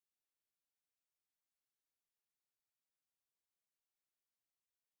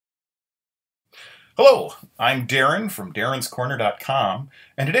Hello, I'm Darren from darrenscorner.com,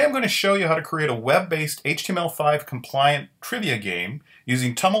 and today I'm going to show you how to create a web-based HTML5 compliant trivia game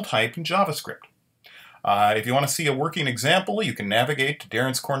using Tumult Hype and JavaScript. If you want to see a working example, you can navigate to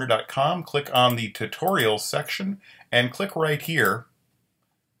darrenscorner.com, click on the tutorials section, and click right here,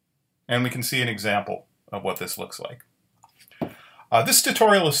 and we can see an example of what this looks like. This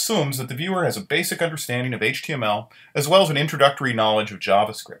tutorial assumes that the viewer has a basic understanding of HTML as well as an introductory knowledge of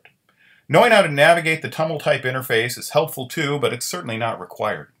JavaScript. Knowing how to navigate the Tumult Hype interface is helpful too, but it's certainly not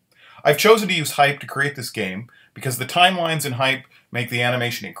required. I've chosen to use Hype to create this game because the timelines in Hype make the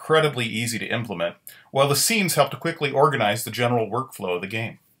animation incredibly easy to implement, while the scenes help to quickly organize the general workflow of the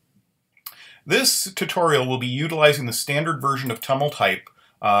game. This tutorial will be utilizing the standard version of Tumult Hype,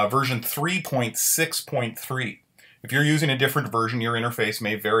 version 3.6.3. If you're using a different version, your interface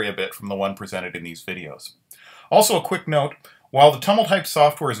may vary a bit from the one presented in these videos. Also, a quick note, while the Tumult Hype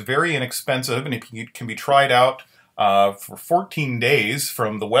software is very inexpensive and it can be tried out for 14 days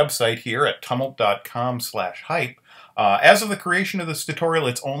from the website here at tumult.com/hype, as of the creation of this tutorial,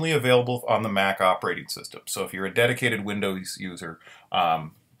 it's only available on the Mac operating system. So if you're a dedicated Windows user,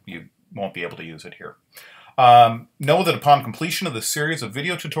 you won't be able to use it here. Know that upon completion of this series of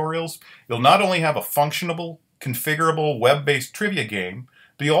video tutorials, you'll not only have a functional, configurable, web-based trivia game,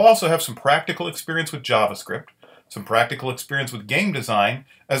 but you'll also have some practical experience with JavaScript, some practical experience with game design,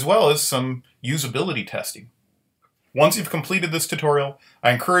 as well as some usability testing. Once you've completed this tutorial,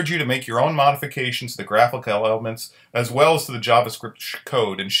 I encourage you to make your own modifications to the graphical elements as well as to the JavaScript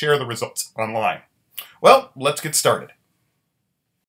code and share the results online. Well, let's get started.